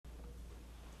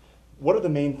What are the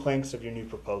main planks of your new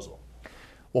proposal?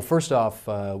 Well, first off,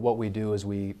 what we do is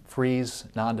we freeze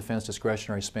non-defense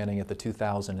discretionary spending at the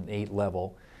 2008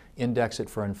 level, index it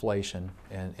for inflation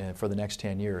and for the next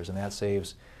 10 years, and that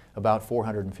saves about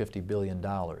 $450 billion.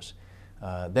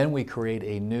 Then we create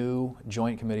a new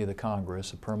joint committee of the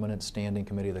Congress, a permanent standing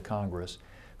committee of the Congress,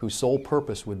 whose sole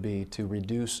purpose would be to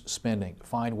reduce spending,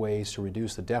 find ways to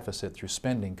reduce the deficit through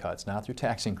spending cuts, not through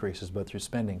tax increases, but through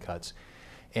spending cuts.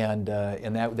 And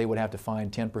that they would have to find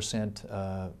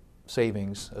 10%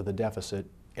 savings of the deficit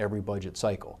every budget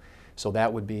cycle. So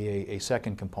that would be a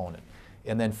second component.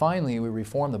 And then finally, we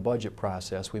reform the budget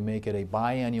process. We make it a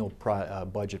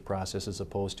biannual budget process as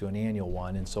opposed to an annual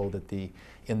one, and so that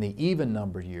in the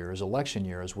even-numbered years, election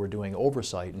years, we're doing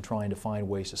oversight and trying to find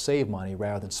ways to save money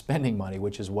rather than spending money,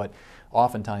 which is what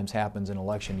oftentimes happens in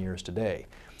election years today.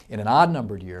 In an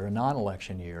odd-numbered year, a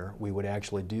non-election year, we would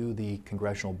actually do the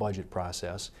congressional budget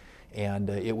process, and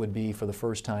it would be for the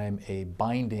first time a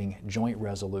binding joint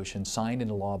resolution signed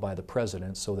into law by the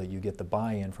President so that you get the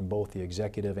buy-in from both the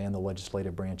executive and the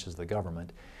legislative branches of the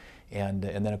government. And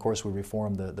then of course we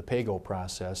reform the pay-go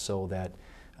process so that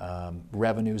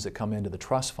revenues that come into the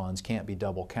trust funds can't be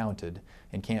double counted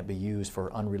and can't be used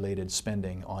for unrelated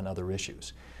spending on other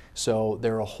issues. So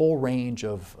there are a whole range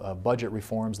of budget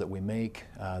reforms that we make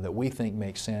that we think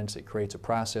make sense. It creates a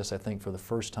process, I think, for the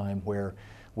first time where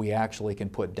we actually can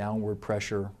put downward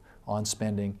pressure on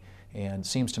spending. And it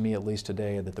seems to me, at least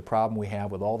today, that the problem we have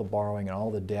with all the borrowing and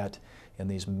all the debt and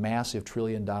these massive $1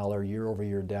 trillion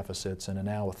year-over-year deficits and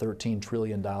now a $13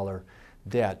 trillion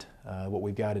debt, what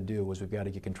we've got to do is we've got to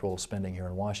get control of spending here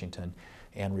in Washington.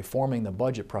 And reforming the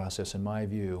budget process, in my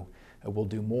view, will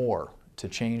do more to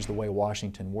change the way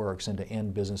Washington works and to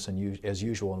end business as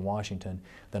usual in Washington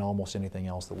than almost anything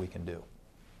else that we can do.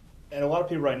 And a lot of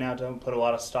people right now don't put a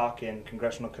lot of stock in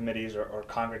congressional committees or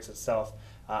Congress itself.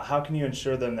 How can you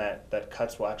ensure them that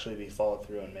cuts will actually be followed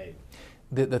through and made?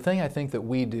 The thing I think that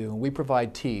we do, we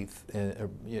provide teeth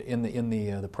in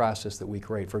the process that we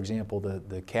create. For example,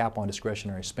 the cap on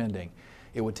discretionary spending,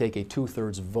 it would take a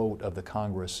 2/3 vote of the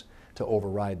Congress to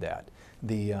override that.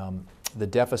 The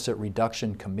Deficit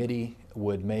Reduction Committee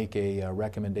would make a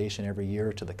recommendation every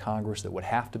year to the Congress that would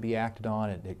have to be acted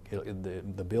on.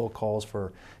 The bill calls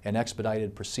for an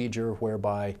expedited procedure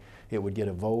whereby it would get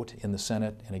a vote in the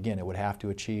Senate, and again, it would have to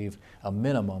achieve a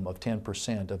minimum of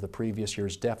 10% of the previous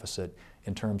year's deficit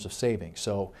in terms of savings.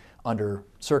 So under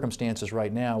circumstances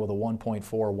right now with a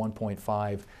 $1.4,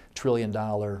 $1.5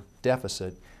 trillion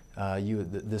deficit,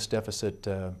 this Deficit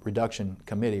Reduction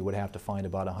Committee would have to find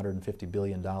about $150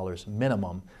 billion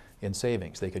minimum in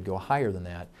savings. They could go higher than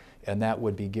that, and that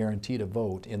would be guaranteed a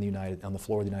vote on the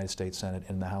floor of the United States Senate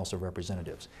and the House of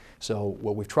Representatives. So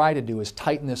what we've tried to do is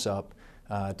tighten this up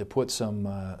to put some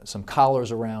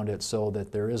collars around it so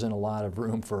that there isn't a lot of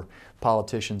room for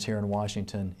politicians here in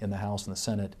Washington, in the House and the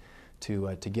Senate,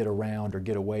 to get around or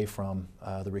get away from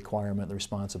the requirement, the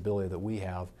responsibility that we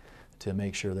have to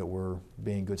make sure that we're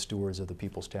being good stewards of the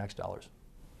people's tax dollars.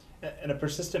 And a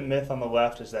persistent myth on the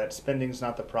left is that spending's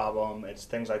not the problem, it's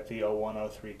things like the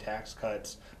 01-03 tax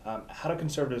cuts. How do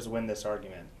conservatives win this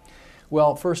argument?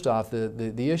 Well, first off,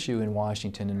 the issue in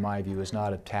Washington, in my view, is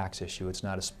not a tax issue, it's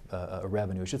not a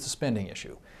revenue issue, it's a spending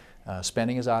issue.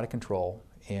 Spending is out of control,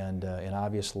 and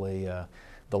obviously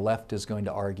the left is going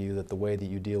to argue that the way that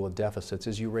you deal with deficits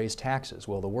is you raise taxes.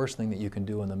 Well, the worst thing that you can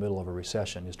do in the middle of a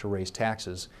recession is to raise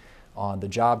taxes on the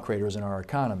job creators in our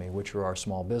economy, which are our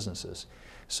small businesses.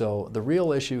 So the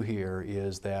real issue here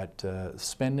is that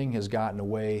spending has gotten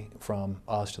away from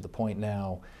us to the point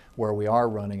now where we are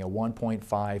running a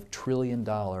 $1.5 trillion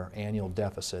annual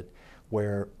deficit,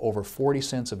 where over 40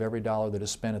 cents of every dollar that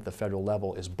is spent at the federal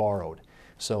level is borrowed.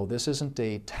 So this isn't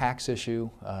a tax issue.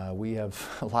 We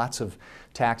have lots of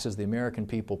taxes. The American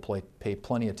people pay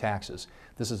plenty of taxes.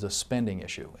 This is a spending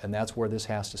issue, and that's where this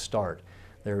has to start.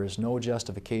 There is no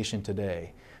justification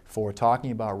today for talking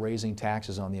about raising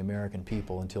taxes on the American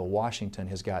people until Washington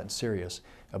has gotten serious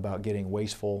about getting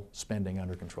wasteful spending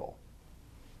under control.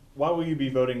 Why will you be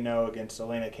voting no against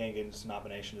Elena Kagan's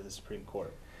nomination to the Supreme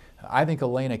Court? I think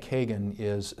Elena Kagan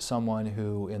is someone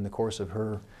who, in the course of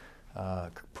her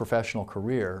professional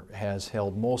career, has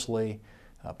held mostly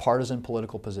partisan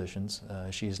political positions.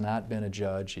 She's not been a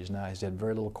judge. She's had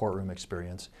very little courtroom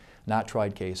experience, not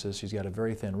tried cases. She's got a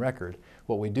very thin record.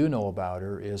 What we do know about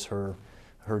her is her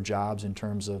jobs in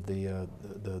terms of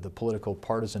the political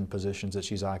partisan positions that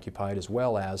she's occupied, as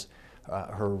well as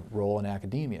her role in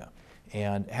academia.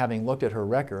 And having looked at her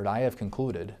record, I have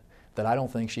concluded that I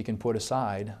don't think she can put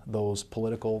aside those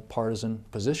political partisan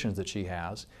positions that she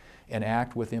has and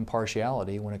act with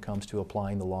impartiality when it comes to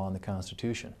applying the law and the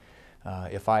Constitution.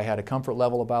 If I had a comfort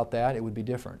level about that, it would be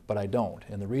different, but I don't.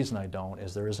 And the reason I don't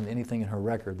is there isn't anything in her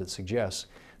record that suggests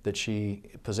that she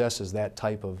possesses that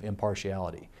type of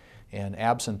impartiality. And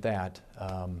absent that,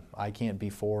 I can't be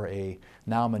for a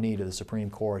nominee to the Supreme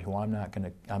Court who I'm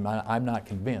not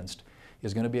convinced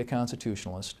is going to be a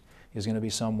constitutionalist, is going to be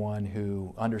someone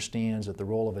who understands that the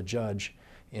role of a judge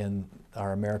in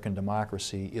our American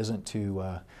democracy isn't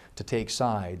to take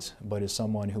sides, but is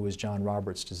someone who, as John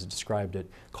Roberts has described it,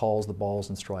 calls the balls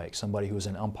and strikes, somebody who is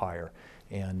an umpire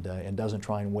and doesn't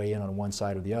try and weigh in on one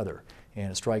side or the other.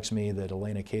 And it strikes me that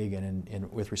Elena Kagan,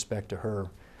 with respect to her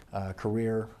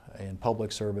career in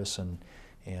public service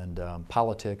and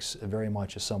politics, very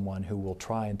much is someone who will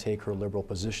try and take her liberal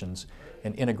positions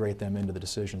and integrate them into the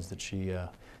decisions that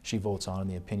she votes on and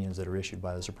the opinions that are issued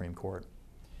by the Supreme Court.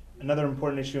 Another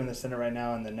important issue in the Senate right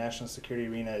now in the national security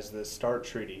arena is the START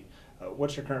treaty.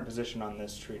 What's your current position on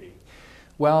this treaty?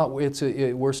 Well,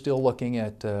 we're still looking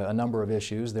at a number of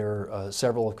issues. There are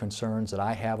several concerns that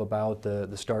I have about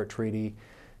the START treaty,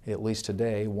 at least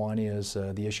today. One is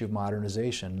the issue of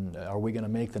modernization. Are we going to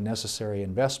make the necessary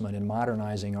investment in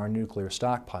modernizing our nuclear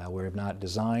stockpile? We have not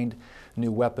designed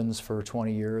new weapons for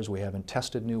 20 years. We haven't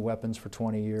tested new weapons for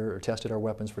 20 years, or tested our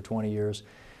weapons for 20 years.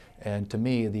 And to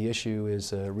me, the issue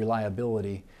is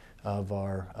reliability of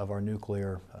our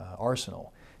nuclear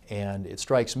arsenal. And it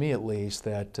strikes me, at least,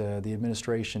 that the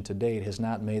administration to date has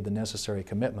not made the necessary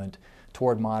commitment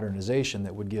toward modernization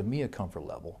that would give me a comfort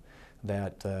level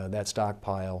that that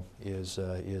stockpile is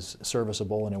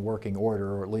serviceable and in working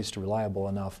order, or at least reliable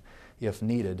enough, if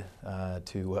needed,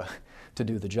 to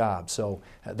do the job. So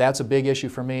that's a big issue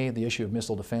for me. The issue of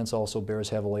missile defense also bears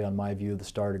heavily on my view of the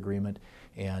START agreement,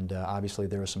 and obviously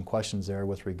there are some questions there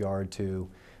with regard to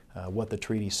what the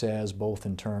treaty says, both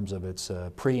in terms of its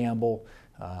preamble,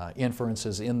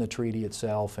 inferences in the treaty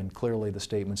itself, and clearly the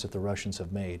statements that the Russians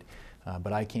have made.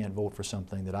 But I can't vote for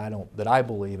something that I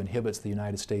believe inhibits the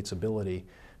United States' ability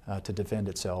to defend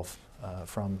itself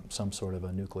from some sort of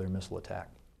a nuclear missile attack.